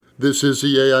This is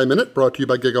the AI Minute, brought to you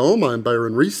by GigaOM. I'm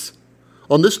Byron Reese.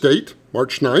 On this date,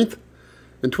 March 9th,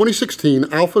 in 2016,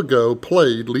 AlphaGo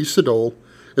played Lee Sedol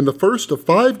in the first of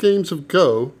 5 games of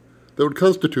Go that would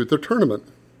constitute their tournament.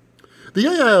 The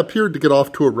AI appeared to get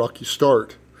off to a rocky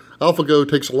start. AlphaGo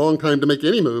takes a long time to make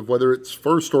any move, whether it's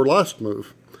first or last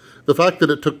move. The fact that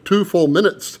it took 2 full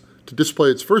minutes to display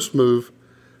its first move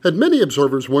had many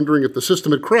observers wondering if the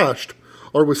system had crashed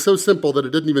or was so simple that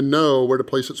it didn't even know where to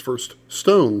place its first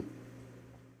stone.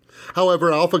 However,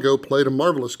 AlphaGo played a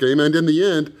marvelous game and, in the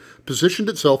end, positioned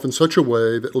itself in such a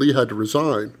way that Lee had to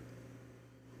resign.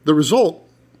 The result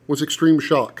was extreme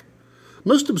shock.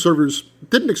 Most observers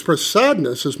didn't express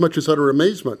sadness as much as utter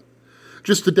amazement.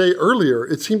 Just a day earlier,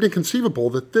 it seemed inconceivable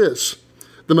that this,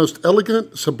 the most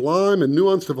elegant, sublime, and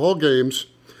nuanced of all games,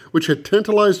 which had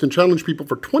tantalized and challenged people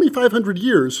for 2,500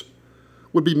 years,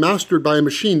 would be mastered by a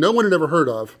machine no one had ever heard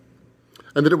of,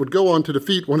 and that it would go on to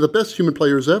defeat one of the best human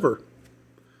players ever.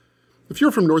 If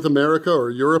you're from North America or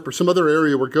Europe or some other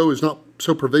area where Go is not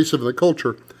so pervasive in the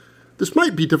culture, this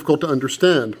might be difficult to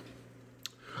understand.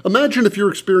 Imagine if your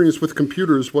experience with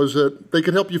computers was that they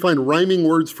could help you find rhyming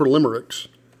words for limericks,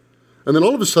 and then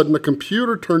all of a sudden a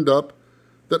computer turned up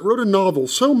that wrote a novel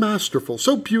so masterful,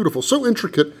 so beautiful, so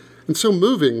intricate, and so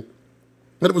moving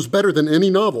that it was better than any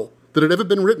novel that had ever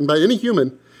been written by any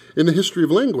human in the history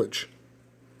of language.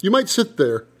 You might sit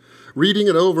there, reading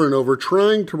it over and over,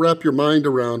 trying to wrap your mind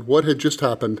around what had just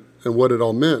happened and what it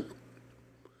all meant.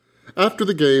 After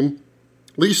the game,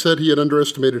 Lee said he had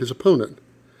underestimated his opponent.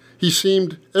 He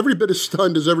seemed every bit as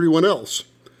stunned as everyone else.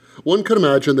 One could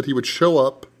imagine that he would show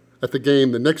up at the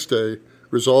game the next day,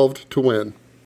 resolved to win.